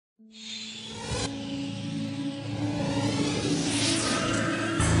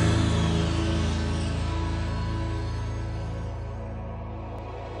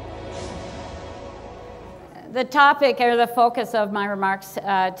The topic or the focus of my remarks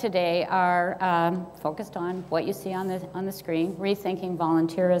today are focused on what you see on the screen, rethinking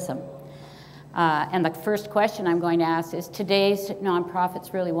volunteerism. And the first question I'm going to ask is, today's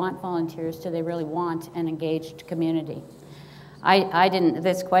nonprofits really want volunteers? Do they really want an engaged community?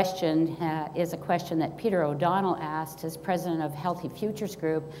 This question is a question that Peter O'Donnell asked as president of Healthy Futures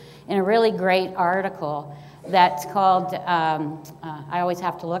Group in a really great article that's called, I always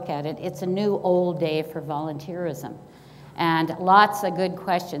have to look at it, It's a New Old Day for Volunteerism. And lots of good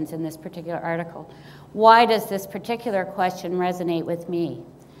questions in this particular article. Why does this particular question resonate with me?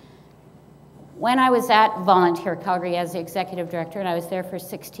 When I was at Volunteer Calgary as the executive director, and I was there for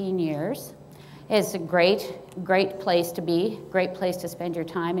 16 years, it's a great place to be, great place to spend your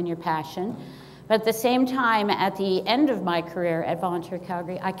time and your passion. But at the same time, at the end of my career at Volunteer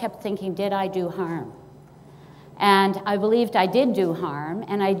Calgary, I kept thinking, did I do harm? And I believed I did do harm,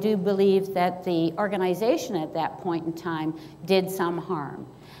 and I do believe that the organization at that point in time did some harm.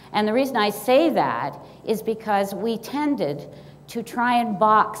 And the reason I say that is because we tended to try and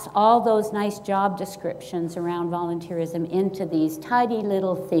box all those nice job descriptions around volunteerism into these tidy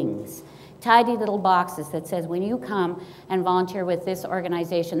little things, tidy little boxes that says, when you come and volunteer with this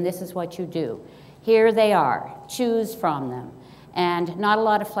organization, this is what you do. Here they are, choose from them. And not a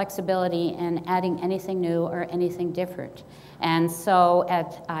lot of flexibility in adding anything new or anything different. And so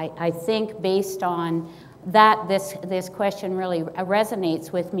I think based on that, this question really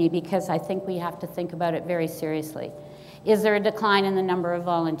resonates with me, because I think we have to think about it very seriously. Is there a decline in the number of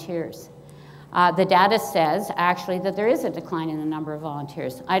volunteers? The data says actually that there is a decline in the number of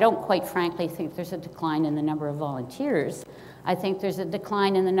volunteers. I don't quite frankly think there's a decline in the number of volunteers. I think there's a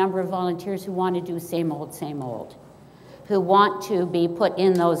decline in the number of volunteers who want to do same old, who want to be put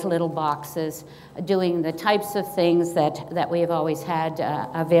in those little boxes, doing the types of things that we have always had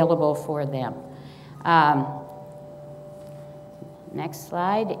available for them. Next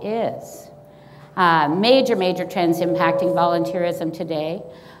slide is major trends impacting volunteerism today.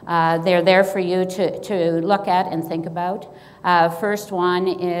 They're there for you to look at and think about. First one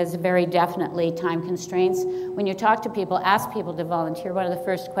is very definitely time constraints. When you talk to people, ask people to volunteer, one of the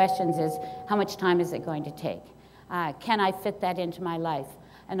first questions is, how much time is it going to take? Can I fit that into my life?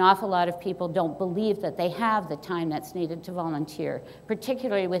 An awful lot of people don't believe that they have the time that's needed to volunteer,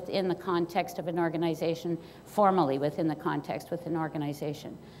 particularly within the context of an organization, formally within the context with an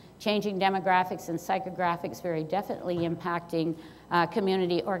organization. Changing demographics and psychographics very definitely impacting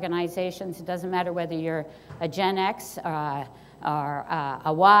community organizations. It doesn't matter whether you're a Gen X or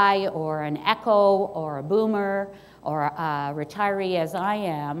a Y or an Echo or a Boomer or a retiree as I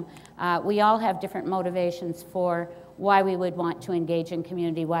am. We all have different motivations for why we would want to engage in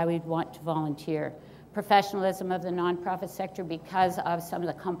community, why we'd want to volunteer. Professionalism of the nonprofit sector, because of some of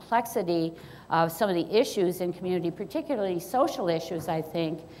the complexity of some of the issues in community, particularly social issues, I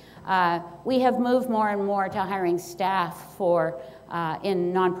think. We have moved more and more to hiring staff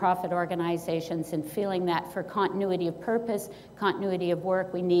in nonprofit organizations, and feeling that for continuity of purpose, continuity of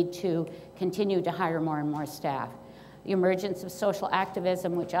work, we need to continue to hire more and more staff. The emergence of social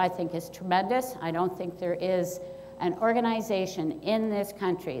activism, which I think is tremendous. I don't think there is an organization in this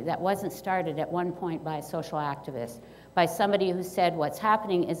country that wasn't started at one point by a social activist, by somebody who said, what's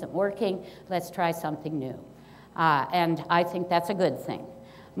happening isn't working, let's try something new. And I think that's a good thing.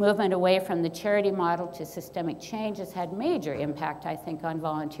 Movement away from the charity model to systemic change has had major impact, I think, on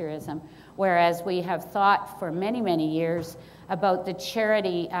volunteerism, whereas we have thought for many years about the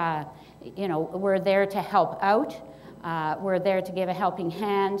charity, we're there to help out, we're there to give a helping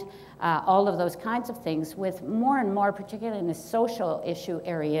hand, all of those kinds of things, with more and more, particularly in the social issue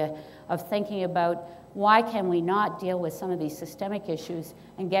area, of thinking about why can we not deal with some of these systemic issues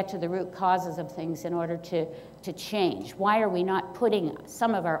and get to the root causes of things in order to change? Why are we not putting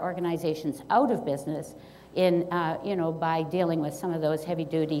some of our organizations out of business by dealing with some of those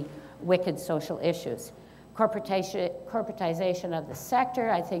heavy-duty, wicked social issues? Corporatization of the sector,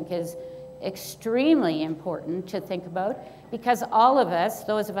 I think, is extremely important to think about, because all of us,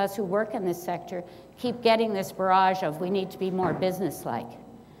 those of us who work in this sector, keep getting this barrage of we need to be more business-like.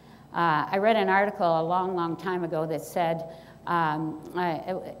 I read an article a long time ago that said,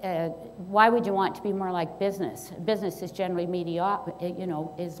 why would you want to be more like business? Business is generally mediocre.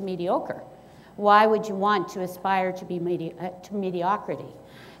 Why would you want to aspire to be to mediocrity?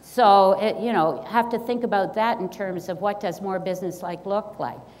 So, have to think about that in terms of what does more business-like look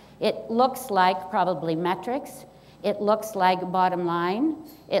like. It looks like probably metrics. It looks like bottom line.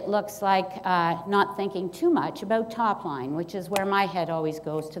 It looks like not thinking too much about top line, which is where my head always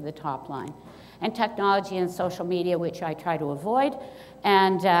goes to the top line. and technology and social media, which I try to avoid.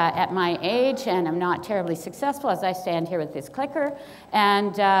 And at my age, and I'm not terribly successful as I stand here with this clicker,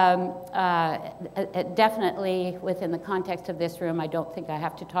 and definitely within the context of this room, I don't think I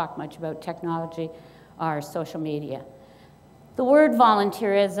have to talk much about technology or social media. The word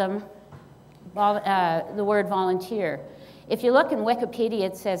volunteerism, the word volunteer, if you look in Wikipedia,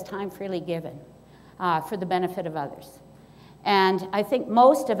 it says time freely given for the benefit of others. And I think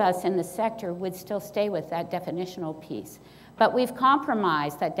most of us in the sector would still stay with that definitional piece. But we've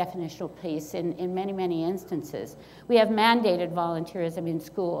compromised that definitional piece in many, many instances. We have mandated volunteerism in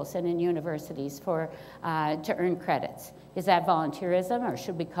schools and in universities to earn credits. Is that volunteerism, or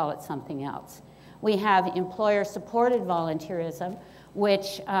should we call it something else? We have employer-supported volunteerism,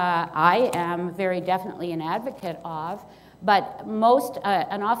 which I am very definitely an advocate of, but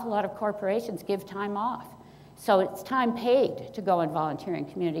an awful lot of corporations give time off. So it's time paid to go and volunteer in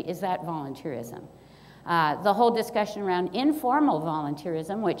community. Is that volunteerism? The whole discussion around informal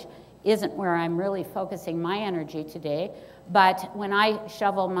volunteerism, which isn't where I'm really focusing my energy today, but when I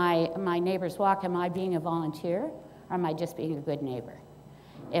shovel my neighbor's walk, am I being a volunteer, or am I just being a good neighbor?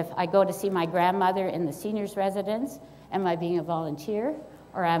 If I go to see my grandmother in the seniors' residence, am I being a volunteer,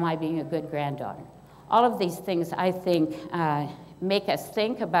 or am I being a good granddaughter? All of these things, I think, make us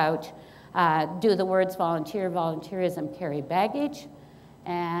think about, do the words volunteer, volunteerism carry baggage?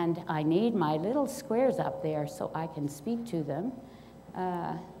 And I need my little squares up there so I can speak to them.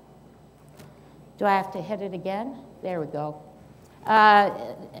 Do I have to hit it again? There we go.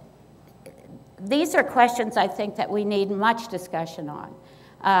 These are questions I think that we need much discussion on.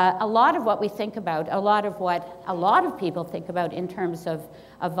 A lot of what we think about, a lot of people think about in terms of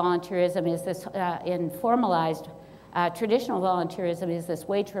volunteerism is this, in formalized traditional volunteerism is this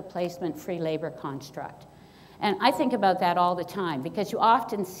wage replacement free labor construct. And I think about that all the time, because you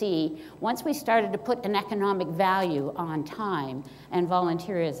often see, once we started to put an economic value on time and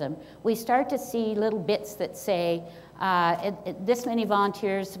volunteerism, we start to see little bits that say, this many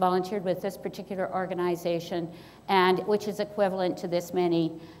volunteers volunteered with this particular organization, and which is equivalent to this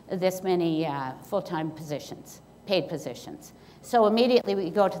many full-time positions, paid positions. So immediately we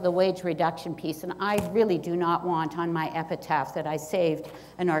go to the wage reduction piece, and I really do not want on my epitaph that I saved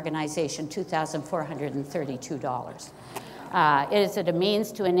an organization $2,432. Is it a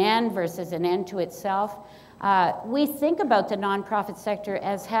means to an end versus an end to itself? We think about the nonprofit sector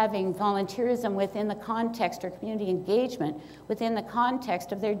as having volunteerism within the context, or community engagement within the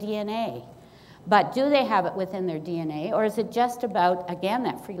context of their DNA. But do they have it within their DNA, or is it just about, again,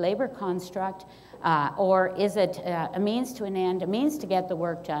 that free labor construct? Or is it a means to an end, a means to get the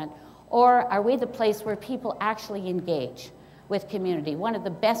work done? Or are we the place where people actually engage with community? One of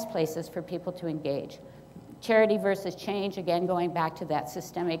the best places for people to engage. Charity versus change, again, going back to that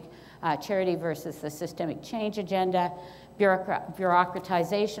systemic charity versus the systemic change agenda.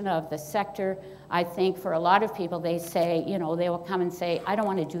 Bureaucratization of the sector. I think for a lot of people, they say, they will come and say, I don't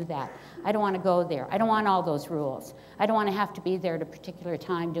want to do that. I don't want to go there. I don't want all those rules. I don't want to have to be there at a particular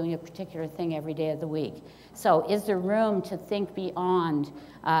time doing a particular thing every day of the week. So is there room to think beyond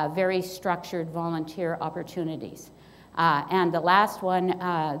very structured volunteer opportunities? And the last one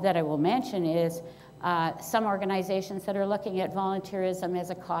that I will mention is some organizations that are looking at volunteerism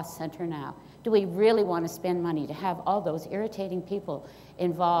as a cost center now. Do we really want to spend money to have all those irritating people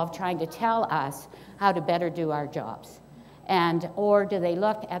involved trying to tell us how to better do our jobs? Or do they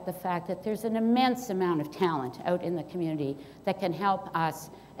look at the fact that there's an immense amount of talent out in the community that can help us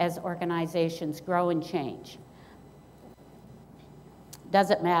as organizations grow and change?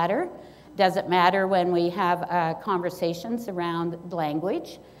 Does it matter? Does it matter when we have conversations around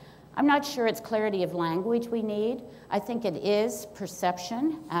language? I'm not sure it's clarity of language we need. I think it is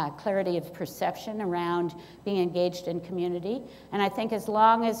perception, clarity of perception around being engaged in community. And I think as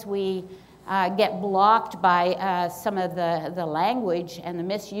long as we get blocked by some of the language and the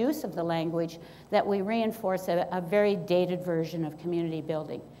misuse of the language, that we reinforce a very dated version of community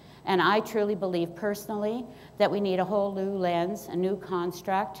building. And I truly believe personally that we need a whole new lens, a new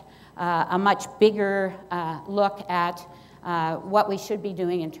construct, a much bigger look at what we should be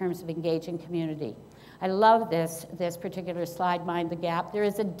doing in terms of engaging community. I love this particular slide, Mind the Gap. There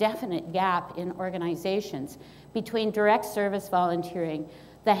is a definite gap in organizations between direct service volunteering,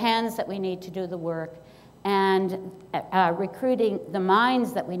 the hands that we need to do the work, and recruiting the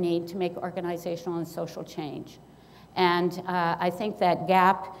minds that we need to make organizational and social change. And I think that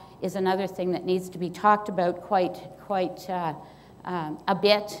gap is another thing that needs to be talked about quite a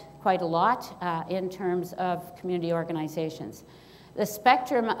lot in terms of community organizations. The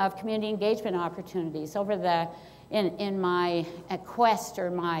spectrum of community engagement opportunities over in my quest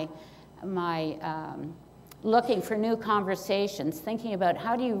or my looking for new conversations, thinking about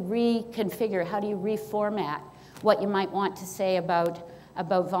how do you reconfigure, how do you reformat what you might want to say about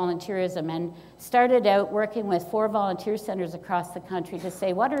volunteerism, and started out working with 4 volunteer centers across the country to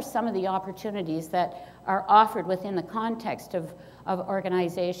say what are some of the opportunities that are offered within the context of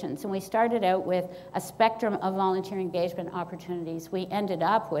organizations. And we started out with a spectrum of volunteer engagement opportunities. We ended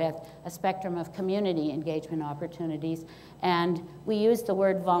up with a spectrum of community engagement opportunities, and we used the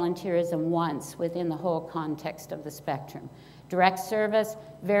word volunteerism once within the whole context of the spectrum. Direct service,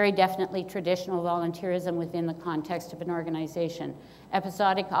 very definitely traditional volunteerism within the context of an organization.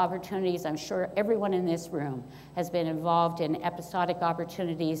 Episodic opportunities, I'm sure everyone in this room has been involved in episodic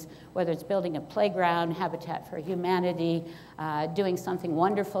opportunities, whether it's building a playground, Habitat for Humanity, doing something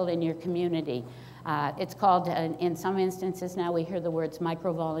wonderful in your community. It's called, in some instances now we hear the words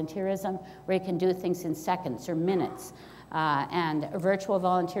micro-volunteerism, where you can do things in seconds or minutes. And virtual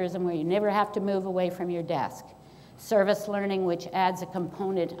volunteerism, where you never have to move away from your desk. Service learning, which adds a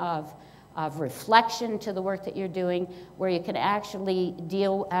component of reflection to the work that you're doing, where you can actually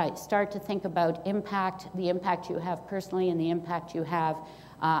start to think about impact, the impact you have personally and the impact you have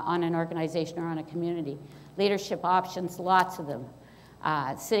on an organization or on a community. Leadership options, lots of them.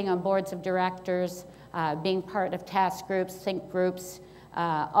 Sitting on boards of directors, being part of task groups, think groups,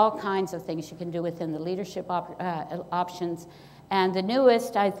 all kinds of things you can do within the leadership options. And the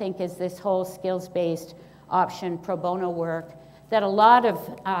newest, I think, is this whole skills-based option, pro bono work, that a lot of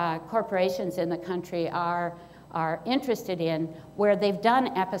corporations in the country are interested in, where they've done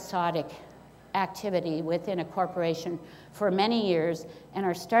episodic activity within a corporation for many years and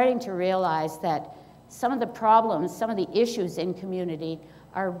are starting to realize that some of the problems, some of the issues in community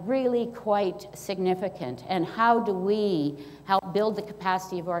are really quite significant. And how do we help build the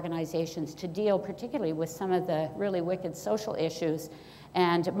capacity of organizations to deal particularly with some of the really wicked social issues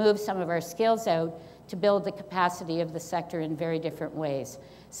and move some of our skills out to build the capacity of the sector in very different ways.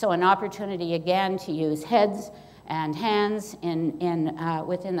 So an opportunity again to use heads and hands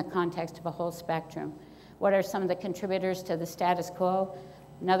within the context of a whole spectrum. What are some of the contributors to the status quo?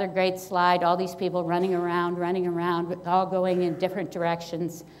 Another great slide, all these people running around, all going in different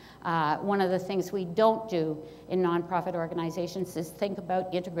directions. One of the things we don't do in nonprofit organizations is think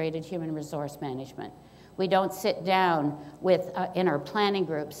about integrated human resource management. We don't sit down in our planning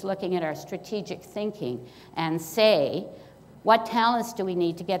groups looking at our strategic thinking and say, what talents do we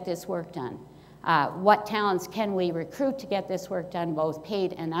need to get this work done? What talents can we recruit to get this work done, both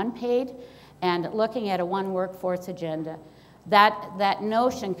paid and unpaid? And looking at a one workforce agenda. That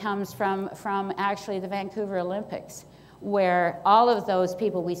notion comes from actually the Vancouver Olympics, where all of those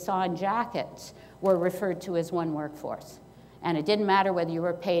people we saw in jackets were referred to as one workforce. And it didn't matter whether you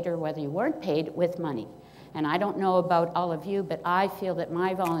were paid or whether you weren't paid with money. And I don't know about all of you, but I feel that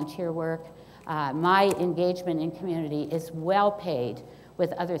my volunteer work, my engagement in community is well paid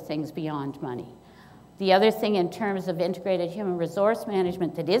with other things beyond money. The other thing in terms of integrated human resource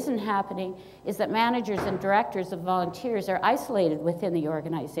management that isn't happening is that managers and directors of volunteers are isolated within the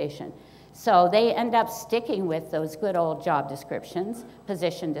organization. So they end up sticking with those good old job descriptions,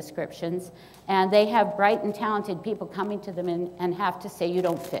 position descriptions, and they have bright and talented people coming to them and have to say, you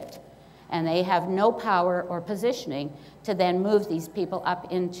don't fit. And they have no power or positioning to then move these people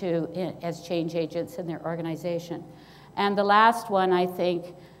up as change agents in their organization. And the last one, I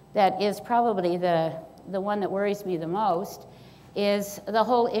think, that is probably the one that worries me the most is the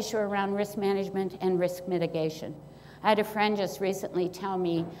whole issue around risk management and risk mitigation. I had a friend just recently tell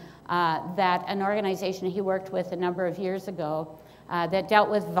me that an organization he worked with a number of years ago that dealt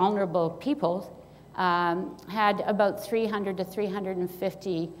with vulnerable people had about 300 to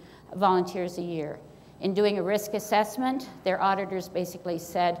 350 volunteers a year. In doing a risk assessment, their auditors basically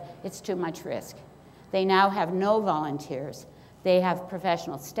said it's too much risk. They now have no volunteers. They have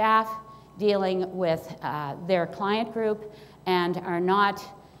professional staff dealing with their client group and are not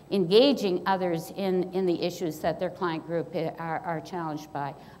engaging others in the issues that their client group are challenged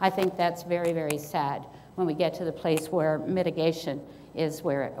by. I think that's very, very sad when we get to the place where mitigation is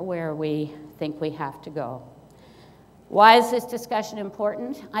where we think we have to go. Why is this discussion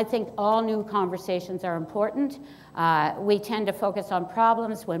important? I think all new conversations are important. We tend to focus on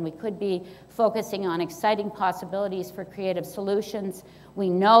problems when we could be focusing on exciting possibilities for creative solutions. We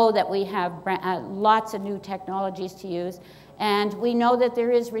know that we have lots of new technologies to use, and we know that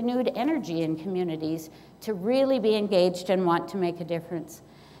there is renewed energy in communities to really be engaged and want to make a difference.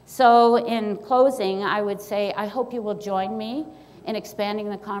 So in closing, I would say I hope you will join me in expanding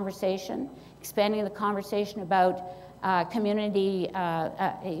the conversation about community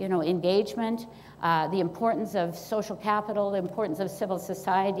engagement, the importance of social capital, the importance of civil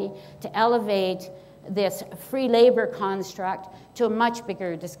society, to elevate this free labor construct to a much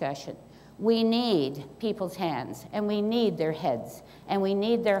bigger discussion. We need people's hands, and we need their heads, and we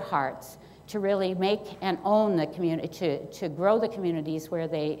need their hearts to really make and own the community, to grow the communities where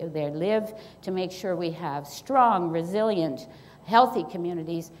they live, to make sure we have strong, resilient, healthy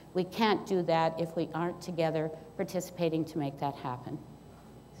communities. We can't do that if we aren't together participating to make that happen.